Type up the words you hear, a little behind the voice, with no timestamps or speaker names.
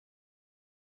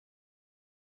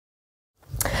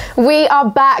We are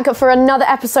back for another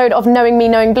episode of Knowing Me,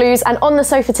 Knowing Blues, and on the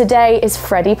sofa today is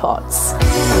Freddie Potts.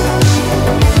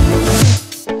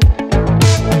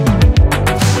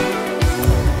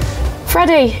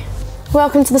 Freddie,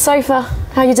 welcome to the sofa.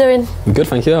 How you doing? I'm good,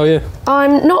 thank you. How are you?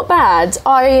 I'm not bad.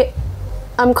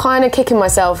 I'm kind of kicking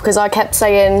myself because I kept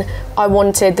saying I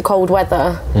wanted the cold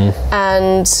weather,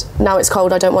 and now it's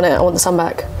cold. I don't want it. I want the sun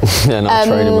back. Yeah, no,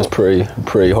 training was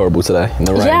pretty horrible today in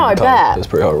the rain. Yeah, I bet. It was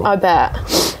pretty horrible. I bet.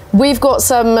 We've got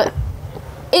some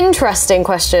interesting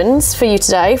questions for you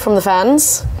today from the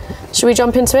fans. Should we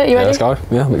jump into it? You ready? Let's go.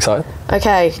 Yeah, I'm excited.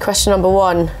 Okay, question number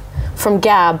 1 from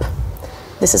Gab.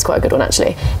 This is quite a good one,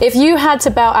 actually. If you had to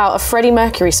belt out a Freddie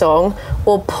Mercury song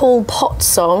or Paul Potts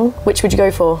song, which would you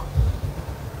go for?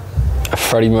 A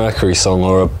Freddie Mercury song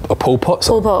or a Paul Potts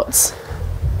song? Paul Potts.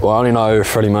 Well, I only know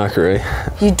Freddie Mercury.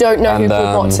 You don't know who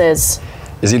Paul Potts is?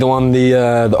 Is he the one, the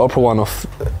opera one off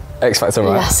X Factor,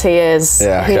 right? Yes, he is.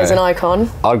 Yeah, He is an icon.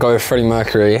 I'd go with Freddie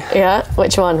Mercury. Yeah,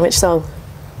 which one? Which song?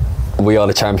 We Are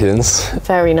the Champions.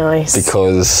 Very nice.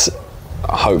 Because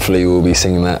hopefully we'll be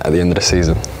singing that at the end of the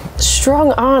season.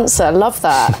 Strong answer, love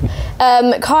that.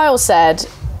 Kyle said,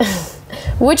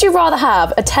 would you rather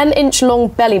have a 10-inch long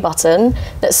belly button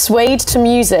that swayed to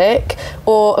music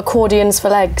or accordions for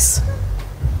legs?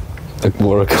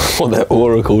 Or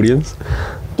accordions?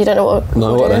 You don't know what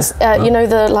accordion is? No. You know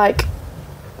the, like,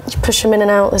 you push them in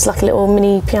and out, there's like a little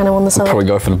mini piano on the side. I'd probably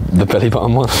go for the belly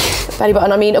button one. Belly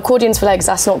button, I mean, accordions for legs,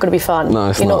 that's not going to be fun.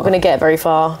 No, You're not going to get very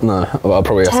far. No, well, I'll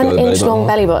probably have to go with the belly 10-inch long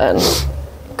belly button.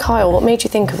 Kyle, what made you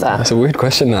think of that? That's a weird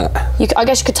question, that. I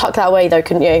guess you could tuck that away though,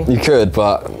 couldn't you? You could,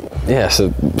 but yeah, it's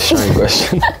a strange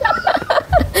question.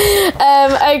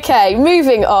 Okay,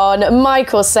 moving on.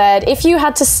 Michael said, if you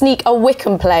had to sneak a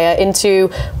Wycombe player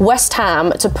into West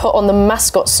Ham to put on the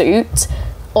mascot suit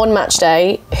on match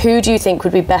day, who do you think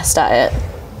would be best at it?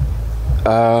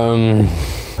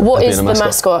 What is the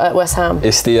mascot at West Ham?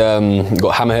 It's the, you've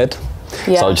got Hammerhead.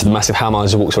 Yeah. So just the massive hammer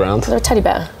just walks around. Is there a teddy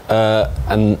bear?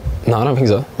 And no, I don't think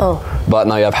so. Oh. But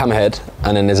no, you have Hammerhead,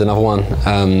 and then there's another one,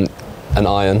 an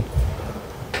Iron.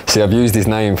 See, I've used his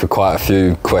name for quite a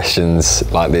few questions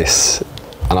like this,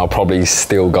 and I'll probably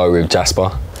still go with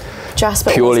Jasper.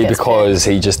 Jasper purely because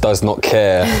he just does not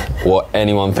care what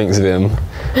anyone thinks of him,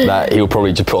 that he'll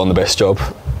probably just put on the best job.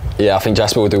 Yeah, I think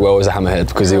Jasper will do well as a Hammerhead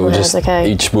because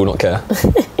he just will not care.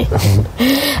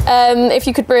 If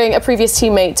you could bring a previous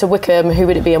teammate to Wycombe, who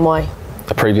would it be and why?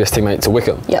 A previous teammate to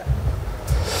Wycombe? Yep.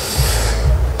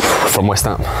 From West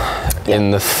Ham?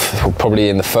 Yep. Probably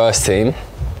in the first team.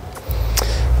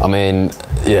 I mean,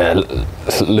 yeah,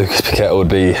 Lucas Paqueta would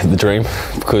be the dream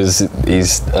because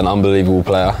he's an unbelievable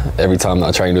player every time that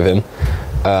I trained with him.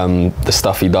 The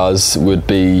stuff he does would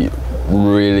be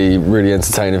really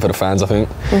entertaining for the fans, I think.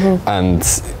 And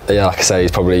yeah, like I say,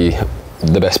 he's probably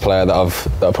the best player that I've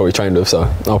probably trained with, so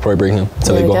I'll probably bring him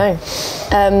to League One.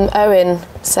 Owen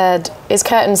said, is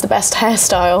curtains the best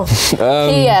hairstyle?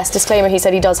 P.S. disclaimer, he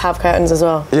said he does have curtains as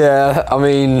well. Yeah, I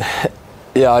mean,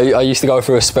 yeah, I used to go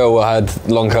through a spell where I had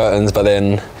long curtains, but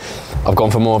then I've gone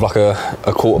for more of like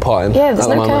a quarter parting. Yeah, there's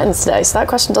no curtains today, so that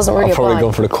question doesn't really apply. I've probably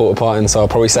gone for the quarter parting, so I'll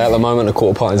probably say at the moment a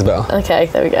quarter parting's better. Okay,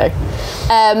 there we go.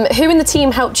 Who in the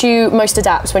team helped you most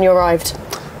adapt when you arrived?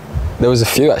 There was a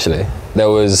few, actually. There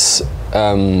was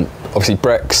obviously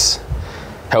Brex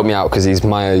helped me out because he's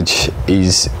my age.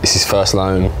 It's his first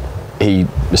loan.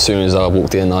 As soon as I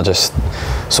walked in, I just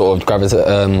sort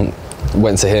of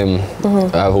went to him,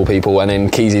 of all people, and then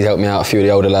Keezy's helped me out, a few of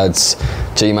the older lads.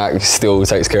 GMAC still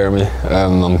takes care of me.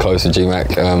 I'm close to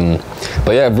GMAC.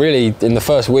 But yeah, really, in the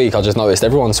first week, I just noticed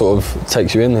everyone sort of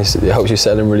takes you in. It helps you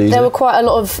settle in really easily. There were quite a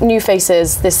lot of new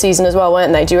faces this season as well,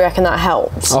 weren't they? Do you reckon that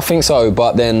helped? I think so,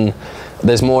 but then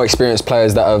there's more experienced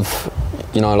players that have,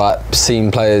 you know, like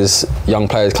seen young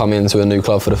players come into a new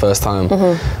club for the first time,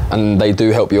 and they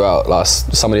do help you out. Like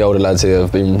some of the older lads here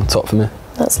have been top for me.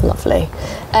 That's lovely.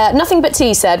 Nothing But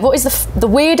Tea said, what is the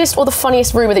weirdest or the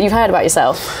funniest rumour that you've heard about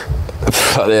yourself?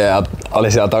 Yeah,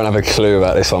 honestly, I don't have a clue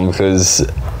about this one because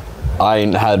I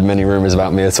ain't had many rumours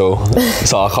about me at all,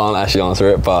 so I can't actually answer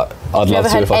it, but I'd love to if I could.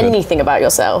 Have you ever heard anything about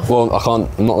yourself? Well, I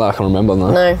can't, not that I can remember,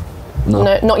 no.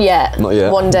 No, not yet. Not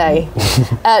yet. One day.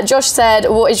 Josh said,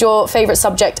 what is your favourite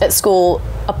subject at school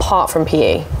apart from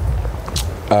PE?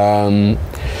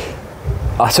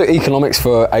 I took economics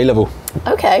for A-level.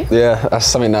 Okay. Yeah, that's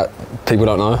something that people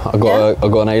don't know. I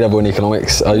got an A-level in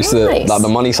economics. I used to, like the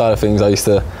money side of things, I used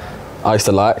to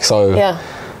like, so yeah.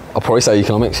 I'll probably say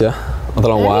economics, yeah. I don't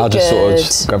know why, I just sort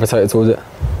of gravitated towards it.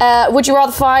 Would you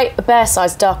rather fight a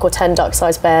bear-sized duck or 10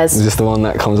 duck-sized bears? Is this the one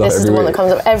that comes up every week? This is the one that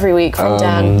comes up every week from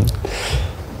Dan.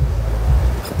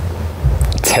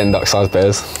 10 duck-sized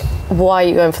bears. Why are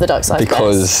you going for the duck-sized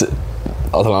because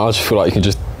I don't know. I just feel like you can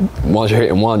just, once you're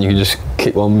hitting one, you can just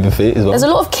kick one with your feet as well. There's a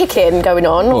lot of kicking going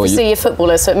on. Obviously, you're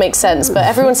footballers, so it makes sense. But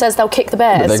everyone says they'll kick the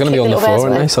bears. But they're going to be on the floor,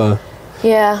 aren't they? So.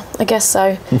 Yeah, I guess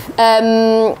so.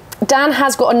 Dan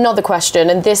has got another question,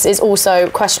 and this is also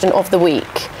question of the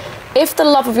week. If the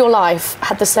love of your life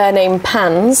had the surname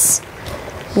Pans,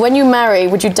 when you marry,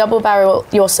 would you double barrel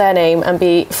your surname and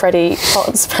be Freddie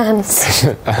Potts Pans?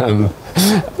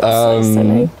 So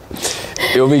silly.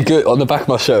 It'll be good. On the back of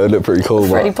my shirt, it'll look pretty cool.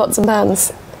 Freddie Potts and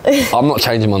Pans. I'm not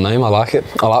changing my name. I like it.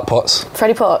 I like Potts.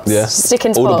 Freddie Potts. Yeah.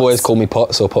 Sticking to All Potts. the boys call me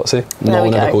Potts or Pottsy. No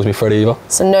one ever calls me Freddie either.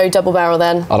 So no double barrel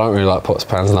then. I don't really like Potts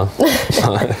Pans now.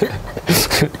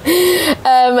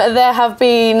 There have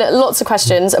been lots of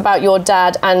questions about your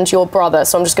dad and your brother,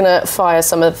 so I'm just going to fire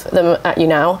some of them at you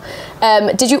now.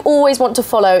 Did you always want to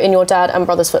follow in your dad and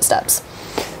brother's footsteps?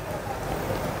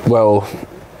 Well,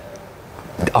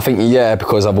 I think yeah,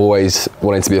 because I've always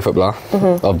wanted to be a footballer.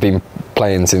 I've been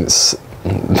playing since I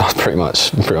was pretty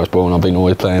much born. I've been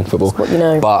always playing football. That's what you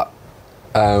know. But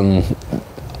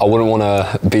I wouldn't want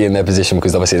to be in their position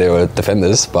because obviously they were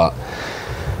defenders, but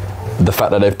the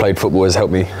fact that they've played football has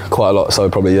helped me quite a lot, so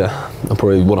probably, yeah, I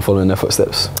probably want to follow in their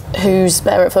footsteps. Who's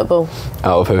better at football?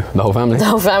 Out of who? The whole family? The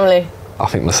whole family. I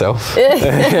think myself. I'm going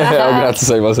to have to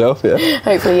say myself, yeah.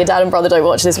 Hopefully your dad and brother don't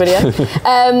watch this video.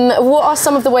 What are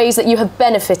some of the ways that you have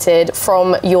benefited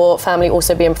from your family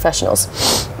also being professionals?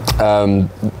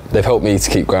 They've helped me to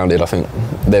keep grounded, I think.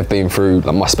 They've been through,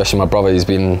 like especially my brother, he's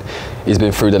been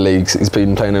through the leagues. He's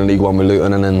been playing in League One with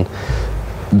Luton, and then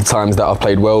the times that I've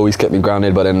played well, he's kept me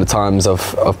grounded, but then the times I've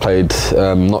played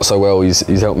not so well,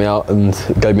 he's helped me out and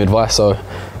gave me advice, so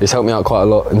it's helped me out quite a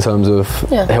lot in terms of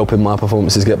helping my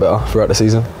performances get better throughout the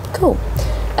season. Cool.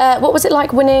 What was it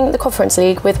like winning the Conference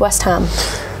League with West Ham?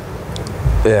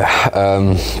 Yeah,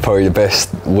 probably the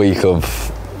best week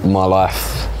of my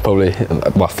life, probably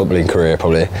my footballing career.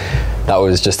 Probably that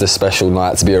was just a special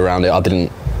night to be around it. I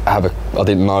didn't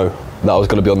know that I was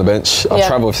going to be on the bench. I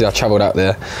travelled out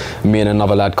there. Me and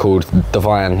another lad called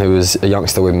Divine, who was a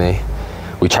youngster with me.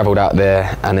 We travelled out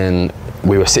there, and then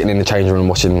we were sitting in the changing room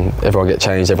watching everyone get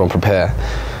changed, everyone prepare,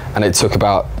 and it took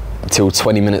about till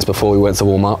 20 minutes before we went to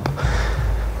warm up.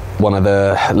 One of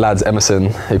the lads,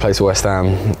 Emerson, who plays for West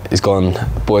Ham, he's gone,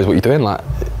 boys, what are you doing? Like,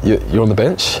 you're on the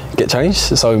bench, get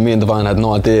changed. So me and Divine had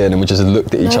no idea, and then we just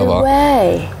looked at each other. No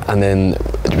way. And then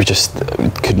we just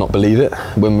could not believe it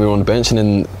when we were on the bench. And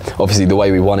then obviously the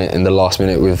way we won it in the last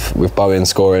minute with Bowen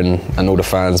scoring and all the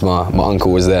fans, my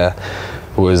uncle was there,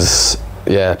 was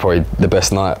probably the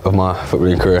best night of my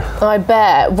footballing career. I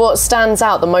bet. What stands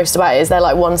out the most about it? Is there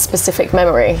like one specific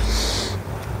memory?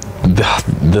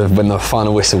 When the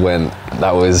final whistle went,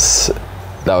 that was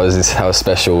how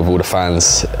special with all the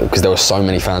fans, because there were so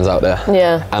many fans out there.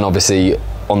 Yeah. And obviously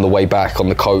on the way back on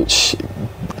the coach,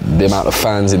 the amount of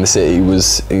fans in the city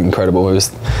was incredible. It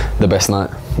was the best night.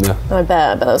 Yeah. I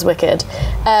bet that was wicked.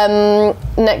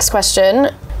 Next question.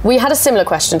 We had a similar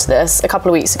question to this a couple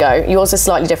of weeks ago. Yours is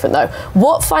slightly different though.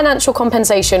 What financial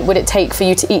compensation would it take for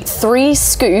you to eat 3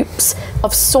 scoops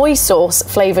of soy sauce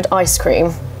flavoured ice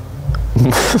cream?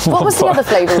 What was the other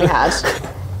flavour we had?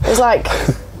 It was like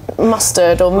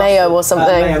mustard or mayo or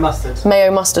something. Mayo mustard.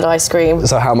 Mayo mustard ice cream.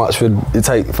 So how much would it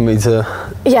take for me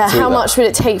to... Yeah, how much would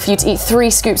it take for you to eat 3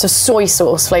 scoops of soy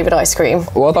sauce flavoured ice cream?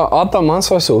 Well, I don't mind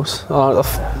soy sauce. I like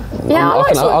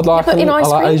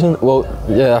ice cream. Well,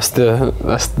 yeah, that's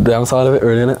the downside of it,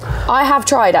 really, isn't it? I have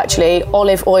tried actually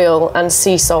olive oil and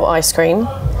sea salt ice cream,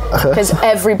 because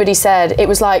everybody said it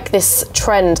was like this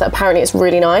trend that apparently it's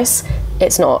really nice.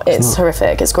 It's not. It's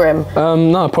horrific. It's grim.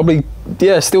 No, probably.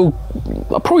 Yeah, still.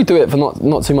 I'll probably do it for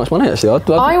not too much money. Actually,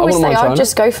 I always say I'd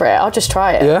just go for it. I'll just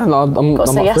try it. Yeah, no, I'm got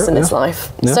to say yes in this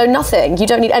life. Yeah. So nothing. You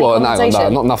don't need any compensation. No,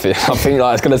 not nothing. I think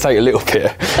like it's going to take a little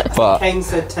bit. But Kane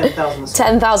said 10,000.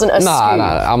 10,000 a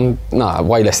scoop. No,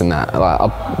 way less than that.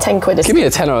 Like, 10 quid. Give me a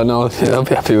tenner and I'll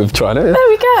be happy with trying it. There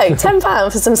we go.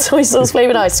 £10 for some soy sauce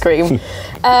flavoured ice cream.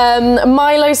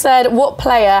 Milo said, "What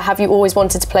player have you always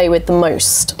wanted to play with the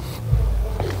most?"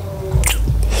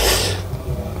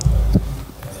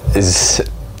 It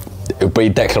would be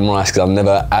Declan Rice, because I've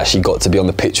never actually got to be on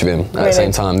the pitch with him at the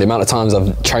same time. The amount of times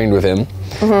I've trained with him,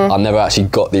 I've never actually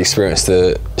got the experience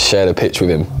to share the pitch with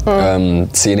him.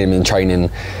 Seeing him in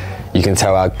training, you can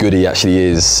tell how good he actually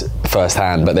is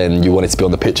firsthand, but then you wanted to be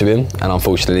on the pitch with him, and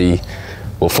fortunately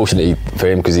for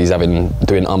him, because he's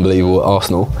doing unbelievable at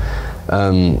Arsenal,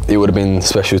 it would have been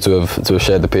special to have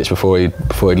shared the pitch before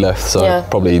he'd left. So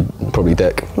probably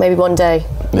Dec. Maybe one day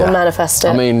we'll manifest it.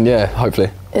 I mean, yeah, hopefully.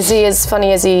 Is he as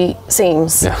funny as he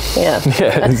seems? Yeah. Yeah.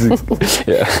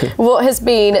 Yeah. What has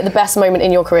been the best moment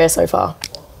in your career so far?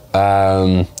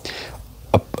 Well,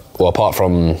 apart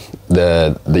from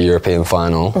the European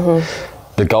final,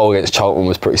 the goal against Charlton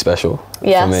was pretty special for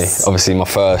me. Obviously, my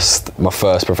first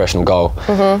professional goal,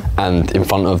 and in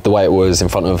front of the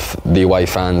away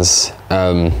fans.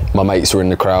 My mates were in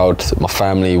the crowd. My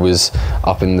family was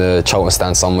up in the Charlton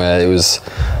stand somewhere. It was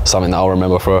something that I'll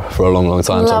remember for a long, long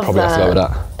time. So I'll probably have to go with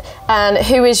that. And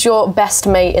who is your best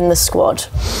mate in the squad?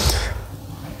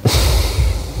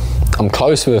 I'm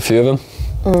close with a few of them.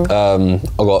 I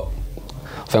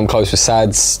think I'm close with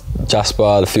Sads,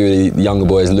 Jasper, a few of the younger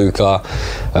boys, Luca.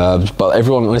 But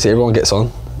honestly, everyone gets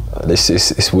on.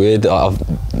 It's weird.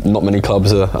 Not many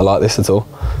clubs are like this at all.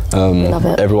 Love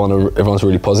it. Everyone's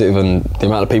really positive, and the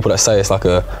amount of people that say it's like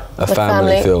a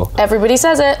family feel. Everybody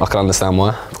says it. I can understand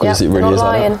why, because it really is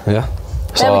like that. Yeah.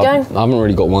 So there we go. I haven't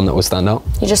really got one that will stand out.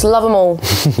 You just love them all.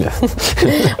 Yeah.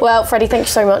 Well, Freddie, thank you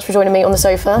so much for joining me on the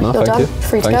sofa. No, You're done. you.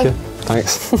 Free to thank go. you.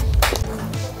 Thanks.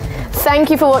 Thank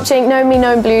you for watching Know Me,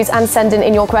 Known Blues and sending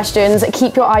in your questions.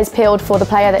 Keep your eyes peeled for the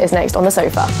player that is next on the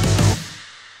sofa.